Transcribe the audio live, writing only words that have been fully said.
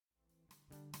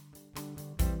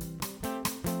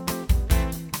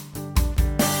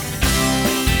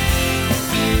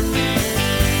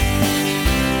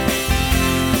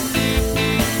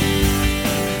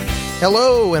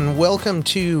Hello and welcome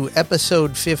to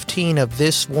episode 15 of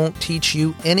This Won't Teach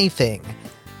You Anything.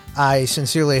 I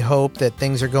sincerely hope that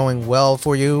things are going well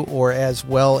for you, or as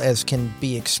well as can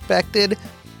be expected.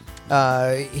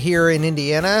 Here in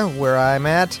Indiana, where I'm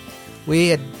at, we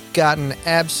had gotten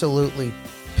absolutely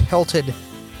pelted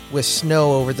with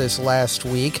snow over this last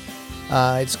week.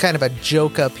 It's kind of a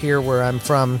joke up here where I'm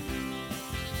from.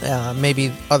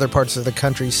 Maybe other parts of the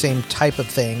country, same type of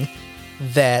thing,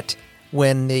 that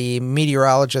when the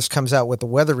meteorologist comes out with the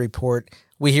weather report,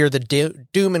 we hear the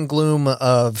doom and gloom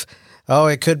of,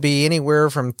 it could be anywhere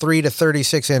from 3 to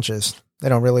 36 inches. They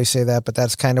don't really say that, but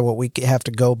that's kind of what we have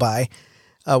to go by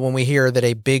when we hear that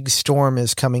a big storm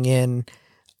is coming in.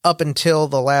 Up until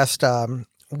the last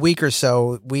week or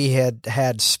so, we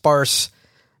had sparse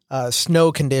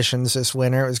snow conditions this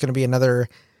winter. It was going to be another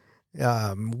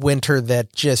winter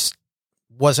that just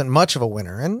wasn't much of a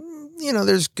winter. And,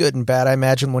 there's good and bad. I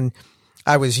imagine when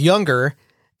I was younger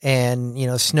and,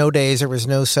 snow days, there was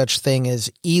no such thing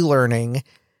as e-learning,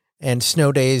 and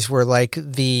snow days were like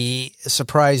the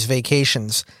surprise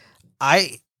vacations.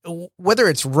 Whether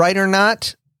it's right or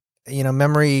not,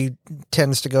 memory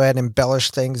tends to go ahead and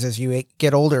embellish things as you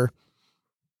get older.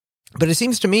 But it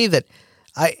seems to me that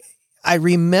I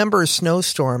remember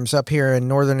snowstorms up here in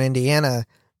northern Indiana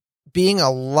being a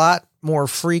lot more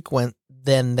frequent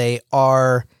than they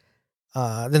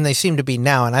seem to be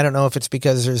now. And I don't know if it's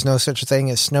because there's no such thing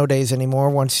as snow days anymore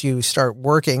once you start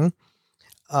working.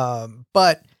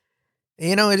 But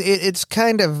it's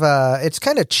kind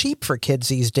of cheap for kids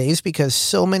these days, because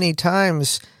so many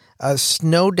times a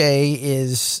snow day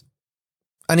is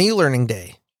an e-learning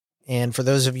day. And for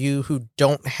those of you who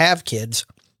don't have kids,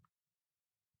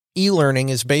 e-learning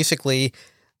is basically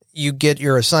you get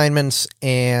your assignments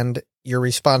and you're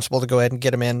responsible to go ahead and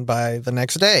get them in by the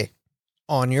next day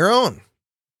on your own.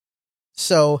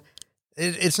 So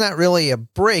it's not really a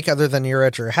break other than you're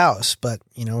at your house. But,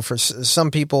 for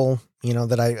some people,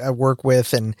 that I work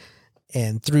with and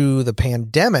through the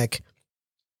pandemic,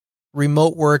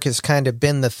 remote work has kind of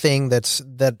been the thing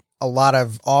that a lot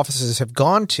of offices have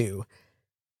gone to.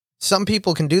 Some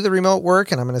people can do the remote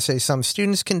work, and I'm going to say some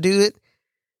students can do it.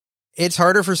 It's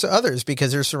harder for others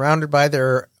because they're surrounded by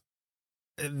their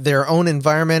own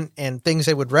environment and things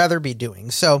they would rather be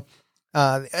doing. So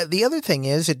the other thing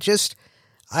is,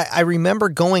 I remember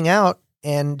going out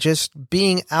and just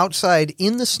being outside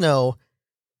in the snow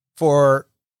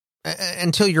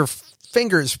until your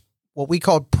fingers, what we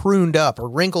called pruned up or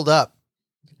wrinkled up.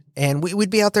 And we'd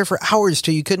be out there for hours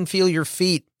till you couldn't feel your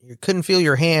feet, you couldn't feel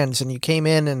your hands, and you came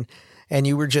in and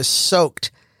you were just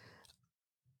soaked.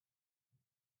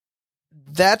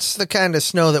 That's the kind of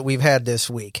snow that we've had this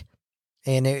week.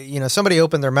 And, somebody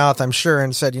opened their mouth, I'm sure,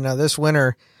 and said, this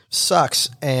winter sucks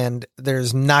and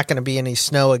there's not going to be any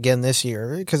snow again this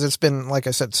year, because it's been, like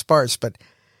I said, sparse. But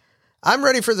I'm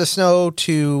ready for the snow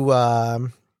to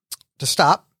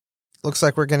stop. Looks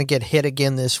like we're going to get hit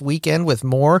again this weekend with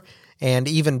more, and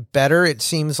even better, it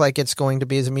seems like it's going to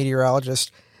be, as a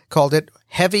meteorologist called it,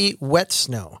 heavy, wet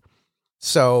snow.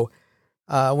 So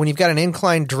when you've got an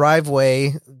inclined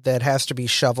driveway that has to be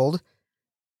shoveled,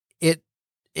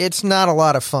 it's not a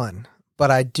lot of fun.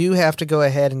 But I do have to go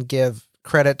ahead and give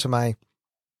credit to my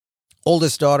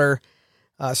oldest daughter,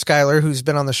 Skylar, who's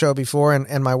been on the show before,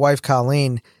 and my wife,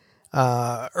 Colleen.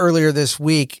 Earlier this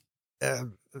week,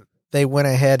 they went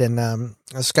ahead and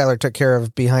Skylar took care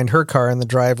of behind her car in the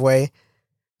driveway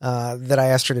that I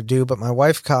asked her to do. But my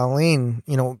wife, Colleen,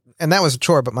 and that was a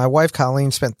chore, but my wife,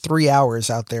 Colleen, spent 3 hours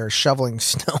out there shoveling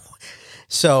snow.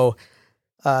 So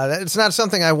it's not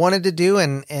something I wanted to do,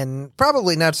 and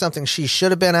probably not something she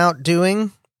should have been out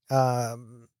doing,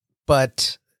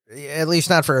 but at least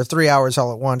not for 3 hours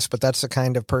all at once. But that's the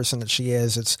kind of person that she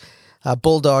is. It's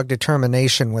bulldog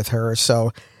determination with her.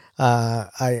 So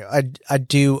I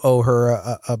do owe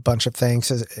her a bunch of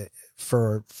thanks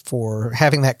for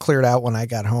having that cleared out when I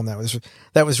got home.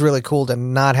 That was really cool to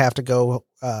not have to go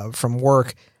from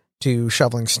work to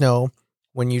shoveling snow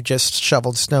when you just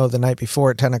shoveled snow the night before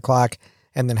at 10 o'clock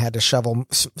and then had to shovel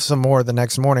some more the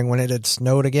next morning when it had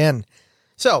snowed again.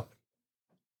 So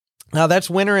now that's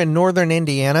winter in northern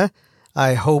Indiana.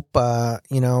 I hope,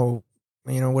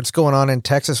 what's going on in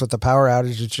Texas with the power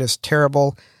outage is just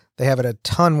terrible. They have it a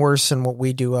ton worse than what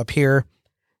we do up here.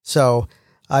 So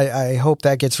I hope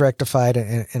that gets rectified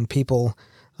and people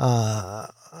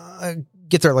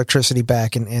get their electricity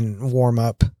back and warm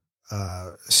up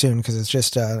soon, because it's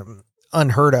just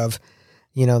unheard of,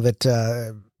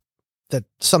 that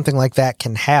something like that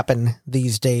can happen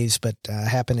these days, but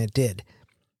happen it did.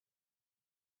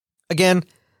 Again,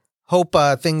 hope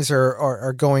things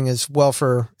are going as well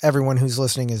for everyone who's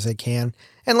listening as they can.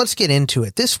 And let's get into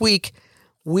it. This week,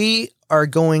 we are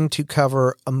going to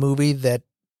cover a movie that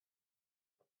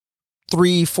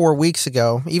 3-4 weeks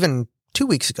ago, even 2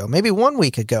 weeks ago, maybe 1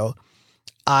 week ago,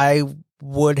 I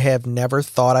would have never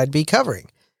thought I'd be covering,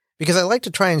 because I like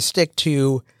to try and stick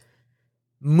to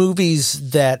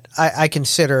movies that I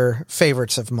consider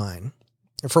favorites of mine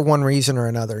for one reason or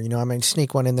another. You know, I might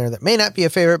sneak one in there that may not be a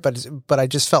favorite, but I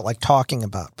just felt like talking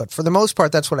about. But for the most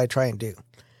part, that's what I try and do.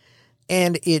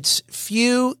 And it's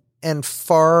few and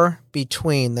far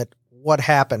between that what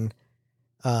happened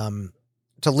to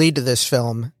lead to this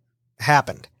film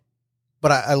happened.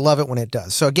 But I love it when it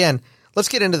does. So again, let's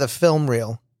get into the film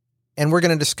reel, and we're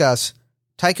going to discuss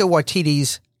Taika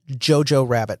Waititi's Jojo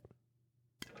Rabbit.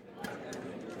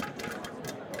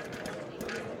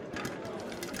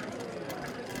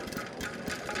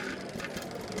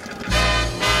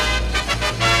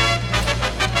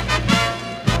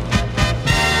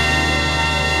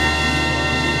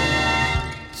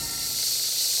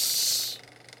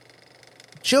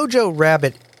 Jojo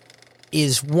Rabbit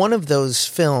is one of those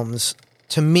films,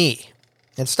 to me,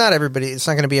 it's not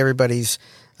going to be everybody's,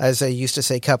 as I used to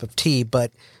say, cup of tea,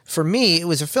 but for me, it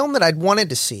was a film that I'd wanted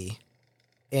to see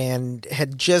and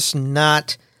had just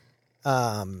not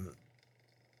found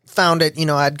it. You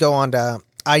know, I'd go onto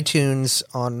iTunes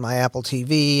on my Apple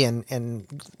TV and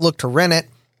look to rent it,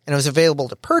 and it was available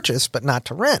to purchase, but not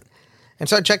to rent. And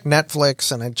so I'd check Netflix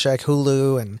and I'd check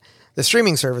Hulu and the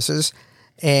streaming services.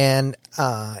 And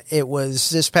it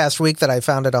was this past week that I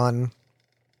found it on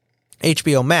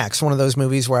HBO Max, one of those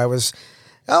movies where I was,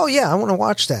 oh yeah, I want to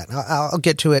watch that. I'll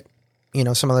get to it, you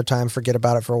know, some other time, forget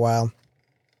about it for a while.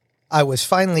 I was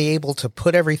finally able to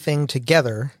put everything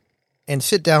together and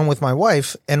sit down with my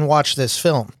wife and watch this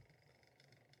film.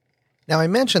 Now, I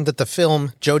mentioned that the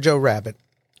film Jojo Rabbit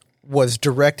was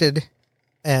directed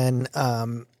and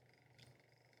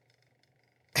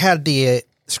had the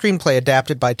screenplay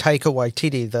adapted by Taika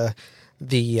Waititi,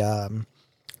 the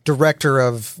director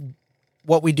of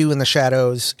What We Do in the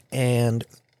Shadows, and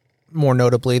more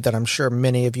notably, that I'm sure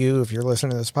many of you, if you're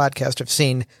listening to this podcast, have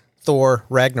seen Thor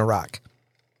Ragnarok.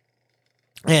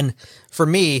 And for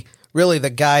me, really the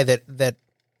guy that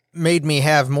made me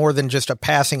have more than just a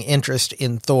passing interest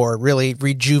in Thor, really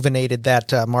rejuvenated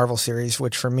that Marvel series,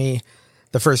 which for me,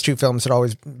 the first two films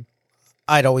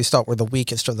I'd always thought were the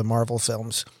weakest of the Marvel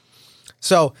films.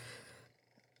 So,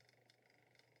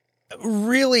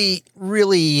 really,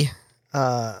 really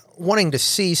wanting to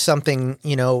see something,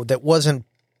 you know, that wasn't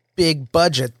big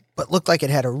budget, but looked like it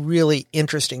had a really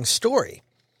interesting story,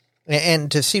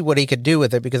 and to see what he could do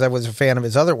with it, because I was a fan of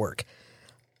his other work.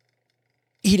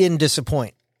 He didn't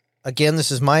disappoint. Again,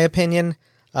 this is my opinion.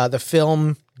 The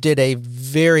film did a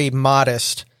very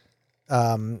modest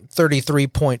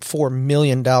 $33.4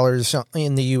 million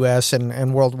in the U.S.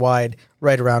 and worldwide,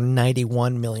 right around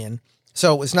 $91 million.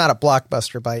 So it was not a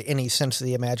blockbuster by any sense of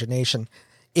the imagination.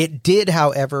 It did,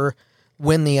 however,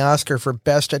 win the Oscar for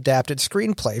Best Adapted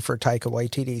Screenplay for Taika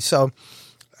Waititi. So,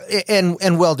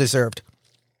 and well-deserved.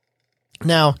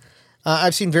 Now,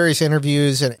 I've seen various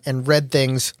interviews and read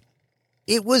things.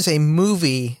 It was a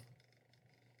movie,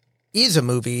 is a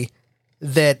movie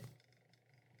that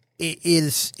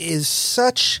is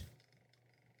such,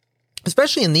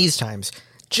 especially in these times,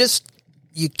 just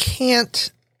you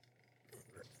can't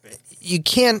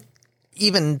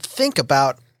even think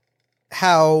about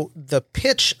how the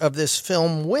pitch of this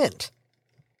film went.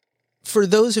 For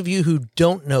those of you who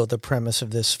don't know the premise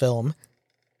of this film,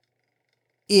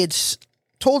 it's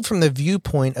told from the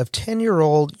viewpoint of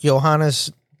 10-year-old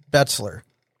Johannes Betzler,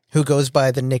 who goes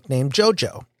by the nickname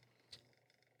Jojo.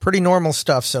 Pretty normal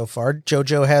stuff so far.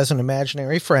 Jojo has an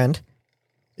imaginary friend.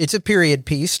 It's a period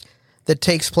piece that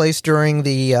takes place during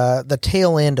the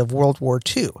tail end of World War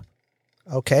II.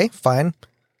 Okay, fine.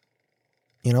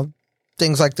 You know,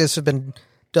 things like this have been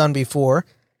done before.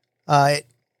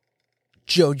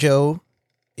 Jojo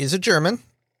is a German.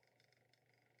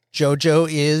 Jojo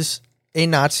is a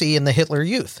Nazi in the Hitler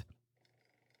Youth.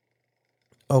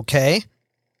 Okay.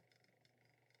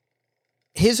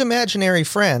 His imaginary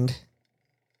friend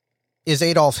is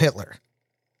Adolf Hitler.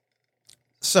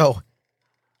 So,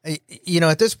 you know,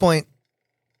 at this point,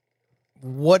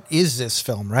 what is this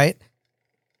film, right?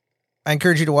 I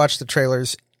encourage you to watch the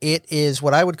trailers. It is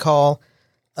what I would call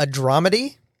a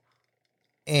dramedy.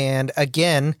 And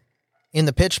again, in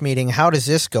the pitch meeting, how does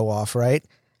this go off, right?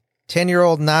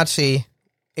 10-year-old Nazi,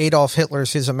 Adolf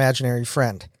Hitler's his imaginary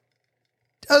friend.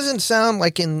 Doesn't sound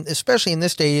like, especially in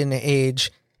this day and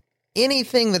age,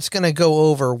 anything that's going to go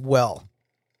over well.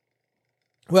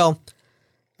 Well,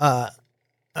 Taika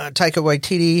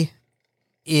Waititi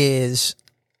is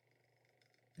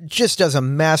just does a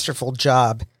masterful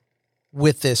job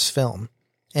with this film.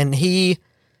 And the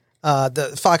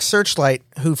Fox Searchlight,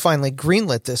 who finally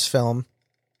greenlit this film,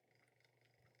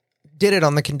 did it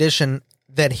on the condition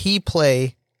that he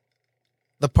play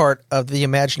the part of the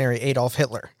imaginary Adolf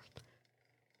Hitler.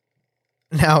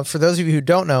 Now, for those of you who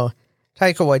don't know,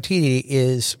 Taika Waititi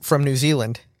is from New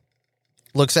Zealand,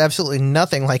 looks absolutely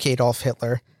nothing like Adolf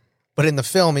Hitler, but in the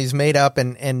film he's made up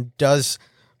and does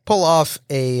pull off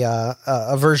a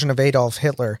version of Adolf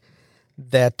Hitler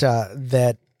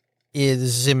that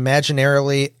is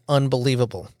imaginarily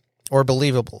unbelievable or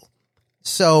believable.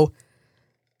 So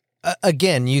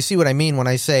again, you see what I mean when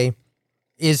I say,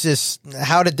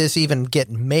 how did this even get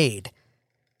made?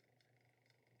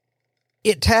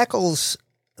 It tackles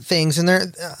things,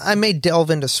 and I may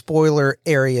delve into spoiler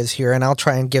areas here, and I'll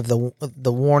try and give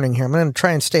the warning here. I'm going to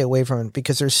try and stay away from it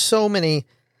because there's so many.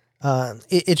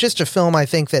 It's just a film I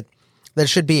think that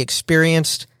should be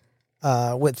experienced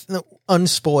with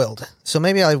unspoiled. So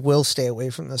maybe I will stay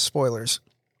away from the spoilers.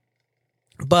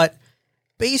 But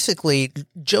basically,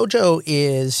 JoJo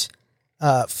is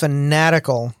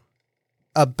fanatical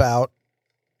about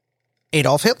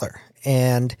Adolf Hitler,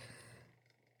 and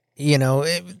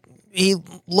he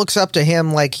looks up to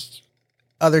him like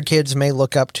other kids may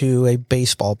look up to a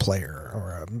baseball player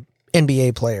or an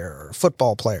NBA player or a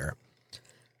football player.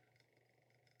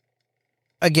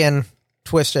 Again,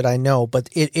 twisted, I know, but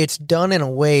it's done in a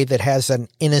way that has an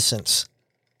innocence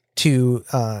to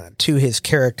his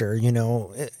character.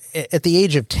 At the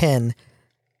age of 10,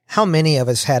 how many of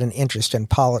us had an interest in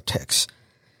politics?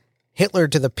 Hitler,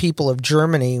 to the people of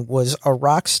Germany, was a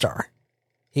rock star.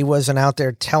 He wasn't out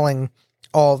there telling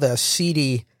all the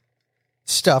seedy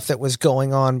stuff that was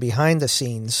going on behind the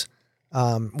scenes.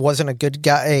 Wasn't a good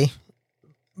guy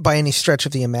by any stretch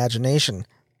of the imagination.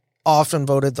 Often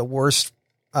voted the worst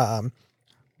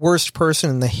person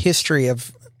in the history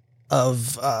of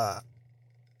the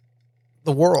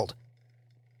world.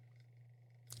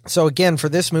 So again, for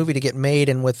this movie to get made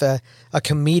and with a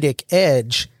comedic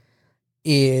edge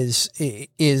is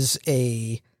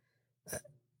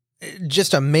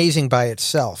just amazing by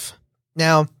itself.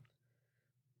 Now,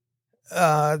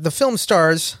 the film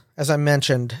stars, as I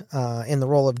mentioned, in the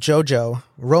role of JoJo,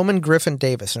 Roman Griffin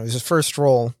Davis, and it was his first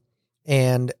role,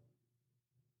 and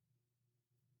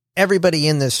everybody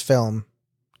in this film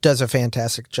does a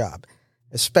fantastic job,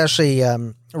 especially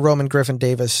Roman Griffin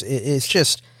Davis is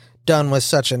just done with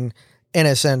such an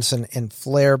innocence and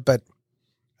flair, but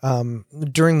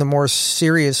during the more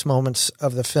serious moments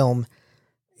of the film,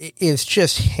 is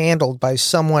just handled by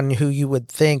someone who you would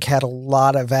think had a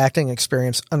lot of acting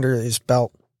experience under his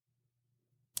belt.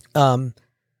 Also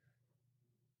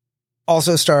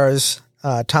stars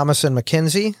Thomasin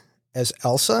McKenzie as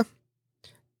Elsa.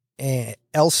 And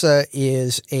Elsa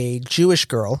is a Jewish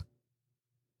girl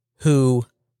who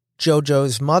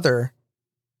JoJo's mother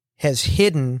has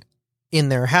hidden in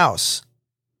their house.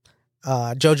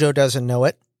 JoJo doesn't know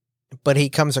it, but he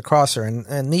comes across her.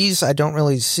 And these I don't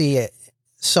really see it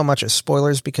so much as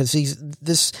spoilers because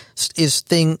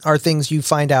are things you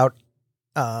find out,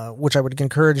 which I would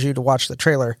encourage you to watch the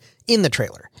trailer in the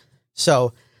trailer.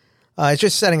 So it's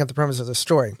just setting up the premise of the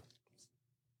story.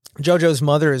 JoJo's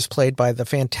mother is played by the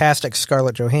fantastic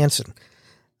Scarlett Johansson,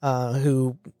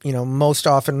 who, most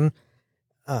often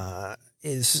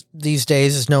is these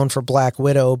days is known for Black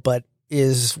Widow, but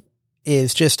is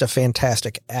just a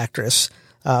fantastic actress,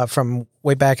 from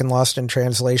way back in Lost in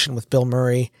Translation with Bill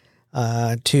Murray,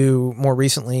 to more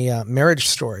recently Marriage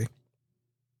Story,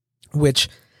 which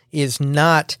is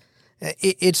not.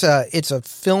 It's a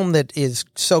film that is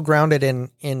so grounded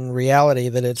in reality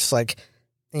that it's like,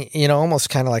 almost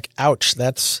kind of like, ouch,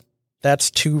 that's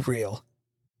too real.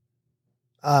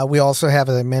 We also have,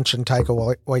 as I mentioned,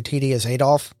 Taika Waititi as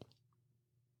Adolf,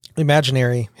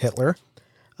 imaginary Hitler,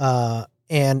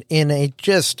 and in a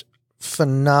just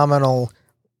phenomenal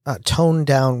toned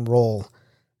down role.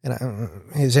 And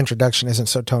his introduction isn't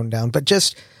so toned down, but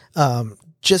just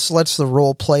lets the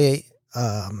role play,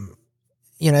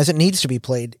 as it needs to be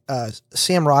played.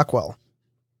 Sam Rockwell,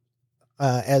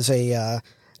 as a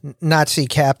Nazi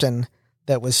captain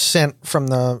that was sent from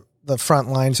the front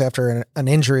lines after an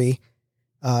injury,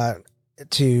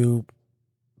 to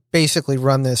basically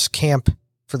run this camp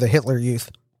for the Hitler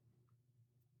Youth.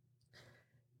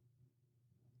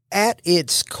 At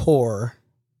its core,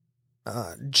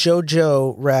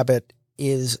 Jojo Rabbit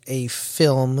is a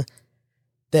film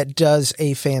that does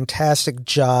a fantastic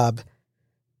job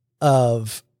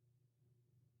of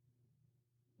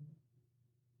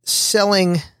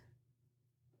selling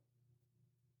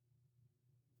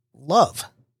love,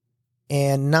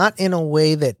 and not in a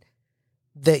way that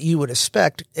that you would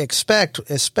expect,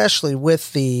 especially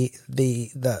with the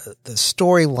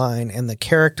storyline and the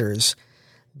characters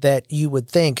that you would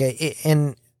think.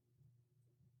 And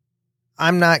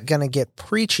I'm not going to get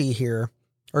preachy here,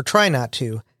 or try not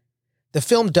to. The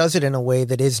film does it in a way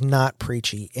that is not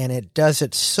preachy, and it does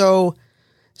it so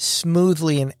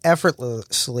smoothly and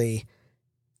effortlessly.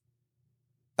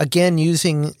 Again,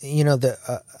 using,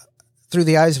 through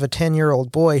the eyes of a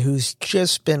 10-year-old boy who's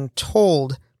just been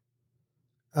told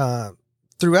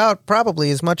throughout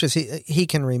probably as much as he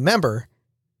can remember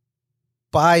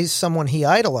by someone he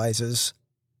idolizes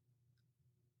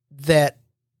that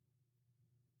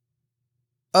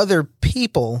other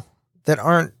people that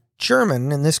aren't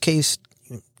German, in this case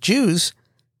Jews,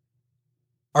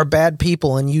 are bad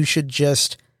people and you should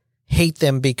just hate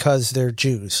them because they're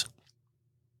Jews.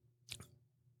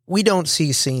 We don't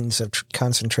see scenes of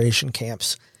concentration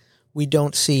camps. We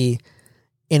don't see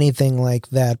anything like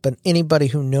that, but anybody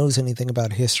who knows anything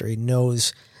about history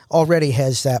already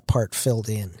has that part filled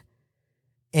in.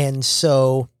 And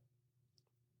so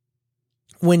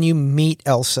when you meet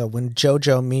Elsa, when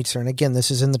Jojo meets her, and again,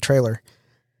 this is in the trailer,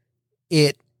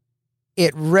 it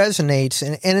resonates,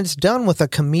 and it's done with a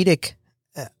comedic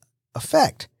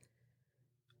effect.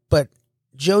 But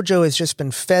Jojo has just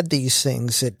been fed these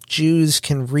things, that Jews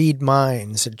can read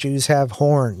minds, that Jews have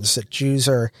horns, that Jews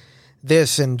are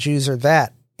this and Jews are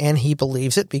that. And he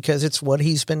believes it because it's what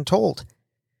he's been told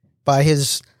by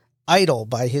his idol,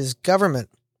 by his government.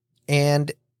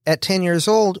 And at 10 years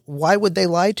old, why would they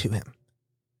lie to him?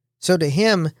 So to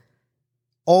him,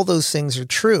 all those things are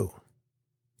true.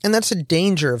 And that's a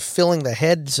danger of filling the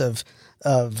heads of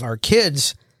our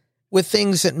kids with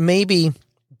things that maybe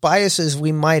biases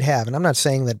we might have. And I'm not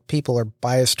saying that people are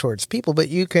biased towards people, but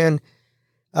you can,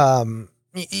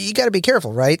 you got to be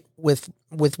careful, right? With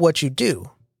what you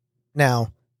do.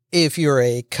 Now, if you're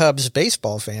a Cubs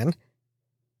baseball fan,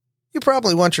 you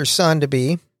probably want your son to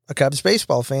be a Cubs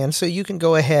baseball fan, so you can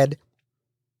go ahead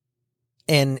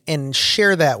and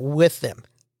share that with them.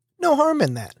 No harm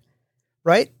in that,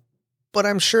 right? But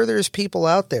I'm sure there's people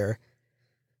out there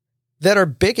that are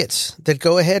bigots that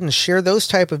go ahead and share those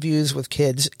type of views with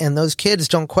kids, and those kids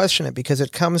don't question it because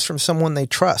it comes from someone they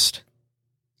trust.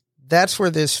 That's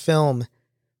where this film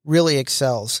really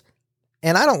excels.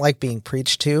 And I don't like being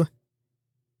preached to.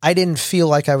 I didn't feel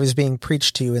like I was being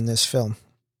preached to in this film.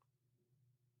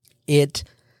 The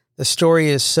story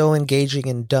is so engaging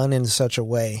and done in such a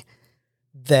way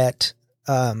that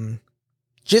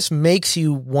just makes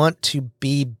you want to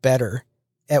be better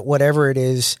at whatever it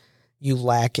is you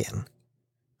lack in.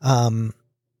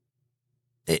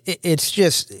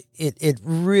 It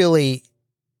really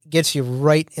gets you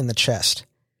right in the chest.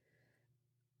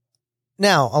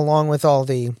 Now, along with all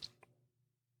the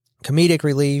comedic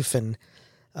relief and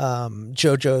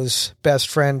Jojo's best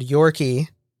friend Yorkie,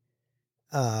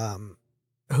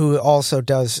 who also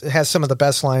has some of the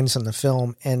best lines in the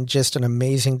film and just an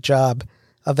amazing job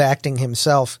of acting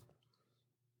himself.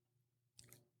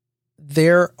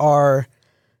 There are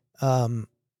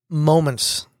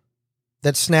moments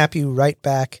that snap you right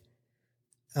back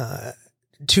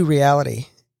to reality,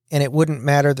 and it wouldn't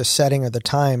matter the setting or the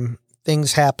time.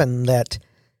 Things happen that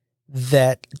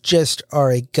just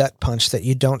are a gut punch that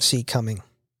you don't see coming.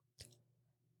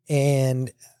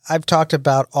 And I've talked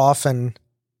about often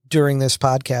during this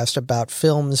podcast about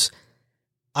films.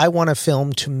 I want a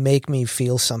film to make me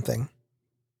feel something.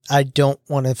 I don't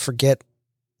want to forget.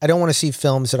 I don't want to see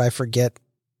films that I forget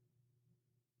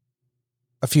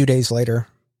a few days later,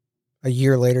 a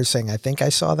year later, saying, I think I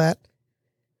saw that.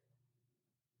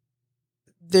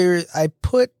 I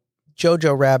put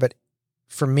Jojo Rabbit,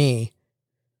 for me,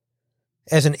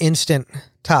 as an instant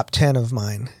top 10 of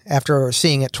mine. After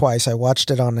seeing it twice, I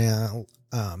watched it on a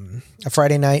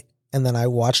Friday night, and then I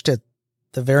watched it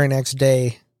the very next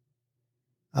day,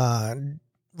 right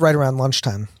around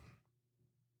lunchtime,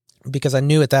 because I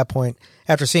knew at that point,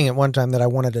 after seeing it one time, that I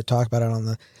wanted to talk about it on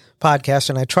the podcast.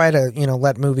 And I try to,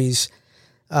 let movies,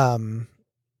 marinate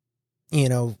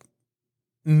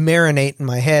in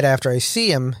my head after I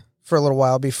see them for a little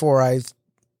while before I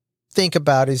think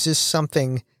about, is this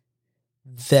something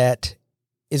that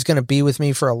is going to be with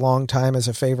me for a long time as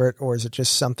a favorite, or is it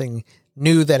just something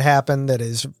new that happened that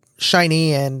is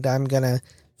shiny and I'm going to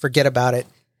forget about it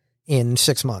in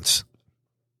 6 months?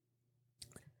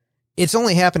 It's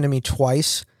only happened to me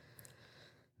twice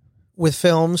with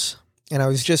films, and I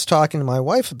was just talking to my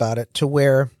wife about it, to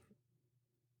where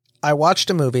I watched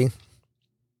a movie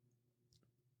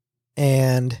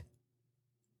and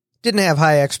didn't have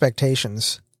high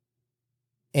expectations,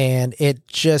 and it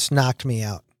just knocked me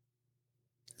out.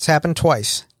 It's happened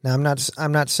twice. Now,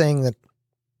 I'm not saying that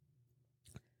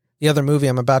the other movie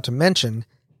I'm about to mention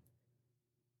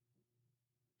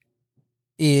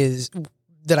is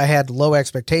that I had low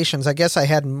expectations. I guess I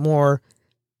had no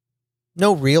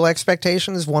real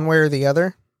expectations one way or the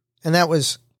other. And that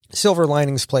was Silver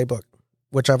Linings Playbook,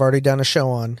 which I've already done a show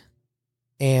on.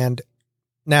 And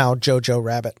now Jojo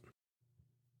Rabbit.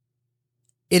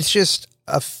 It's just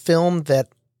a film that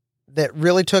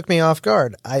really took me off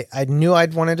guard. I knew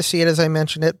I'd wanted to see it as I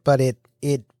mentioned it, but it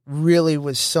really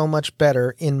was so much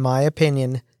better, in my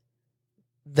opinion,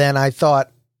 than I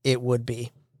thought it would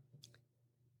be.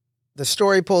 The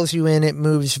story pulls you in. It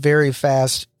moves very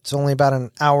fast. It's only about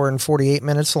an hour and 48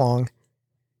 minutes long.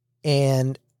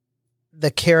 And the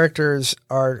characters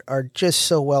are just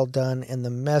so well done. And the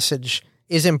message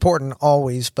is important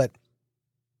always, but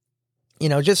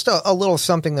just a little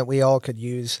something that we all could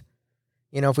use.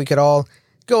 If we could all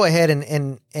go ahead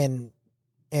and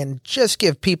just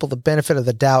give people the benefit of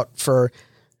the doubt for,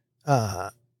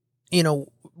 who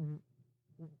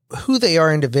they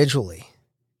are individually.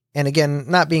 And again,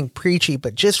 not being preachy,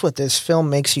 but just what this film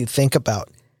makes you think about,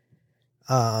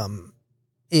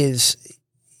 is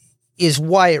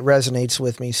why it resonates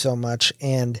with me so much.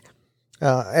 And,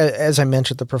 as I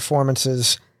mentioned, the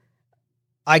performances,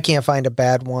 I can't find a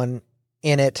bad one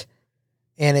in it.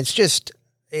 And it's just,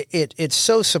 it's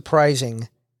so surprising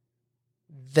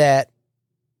that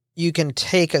you can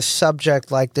take a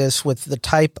subject like this with the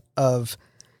type of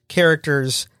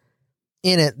characters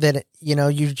in it that,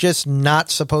 you're just not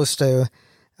supposed to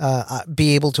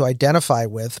be able to identify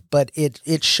with. But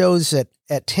it shows that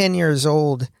at 10 years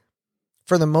old,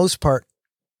 for the most part,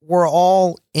 we're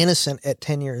all innocent at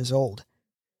 10 years old.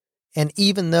 And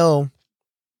even though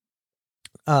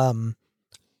Jojo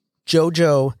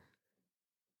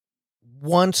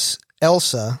wants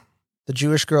Elsa, the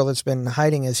Jewish girl that's been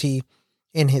hiding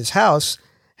in his house,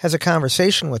 has a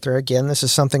conversation with her. Again, this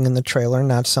is something in the trailer,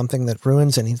 not something that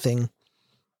ruins anything.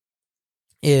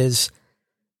 There's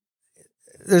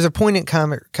a poignant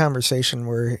conversation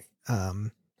where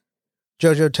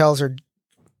Jojo tells her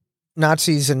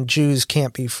Nazis and Jews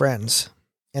can't be friends.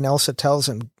 And Elsa tells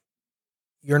him,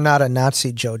 "You're not a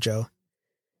Nazi, Jojo.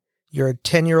 You're a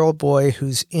 10-year-old boy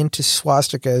who's into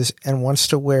swastikas and wants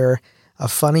to wear a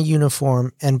funny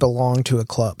uniform and belong to a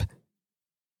club."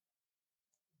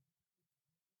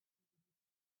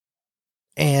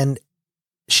 And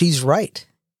she's right.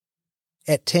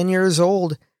 At 10 years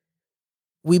old,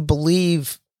 we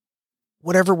believe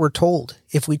whatever we're told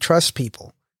if we trust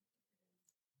people.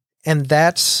 And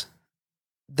that's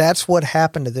what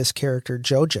happened to this character,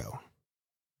 Jojo.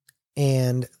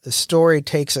 And the story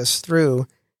takes us through,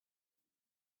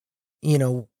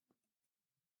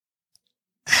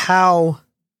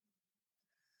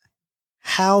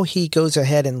 how he goes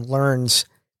ahead and learns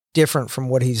different from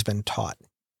what he's been taught.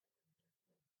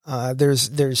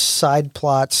 There's side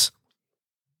plots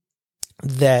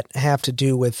that have to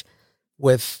do with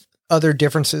other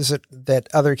differences that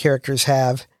other characters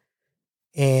have,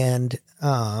 and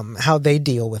how they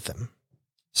deal with them.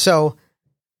 So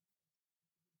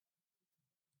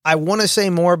I want to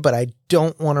say more, but I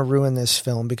don't want to ruin this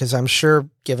film, because I'm sure,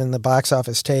 given the box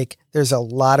office take, there's a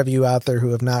lot of you out there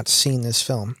who have not seen this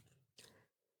film.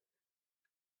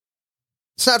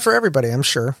 It's not for everybody, I'm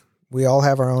sure. We all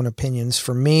have our own opinions.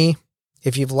 For me,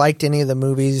 if you've liked any of the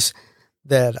movies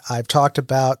that I've talked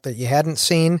about that you hadn't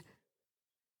seen,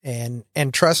 and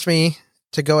trust me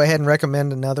to go ahead and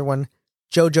recommend another one,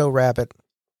 Jojo Rabbit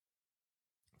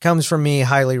comes from me,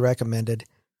 highly recommended.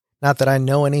 Not that I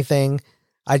know anything,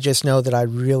 I just know that I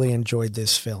really enjoyed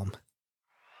this film.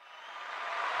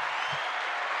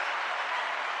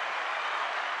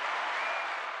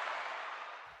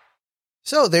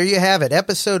 So there you have it.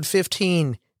 Episode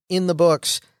 15 in the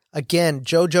books. Again,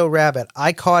 Jojo Rabbit.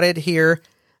 I caught it here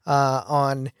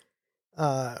on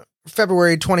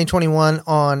February 2021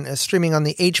 on streaming on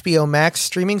the HBO Max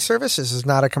streaming service. This is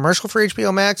not a commercial for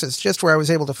HBO Max. It's just where I was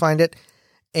able to find it,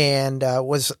 and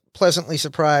was pleasantly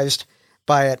surprised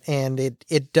by it. And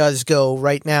it does go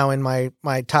right now in my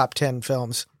top 10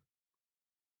 films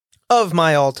of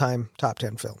my all-time top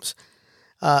 10 films.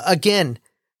 Again,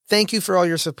 thank you for all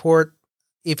your support.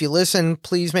 If you listen,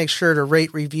 please make sure to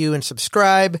rate, review, and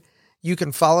subscribe. You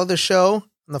can follow the show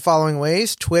in the following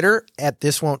ways: Twitter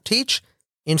 @ThisWon'tTeach,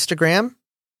 Instagram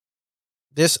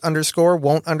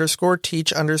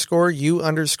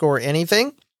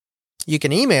this_won't_teach_you_anything. You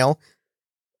can email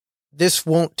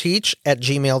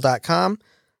thiswon'tteach@gmail.com,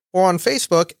 or on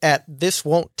Facebook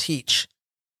 @thiswon'tteach.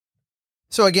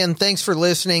 So again, thanks for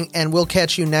listening, and we'll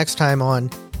catch you next time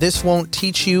on This Won't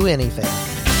Teach You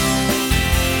Anything.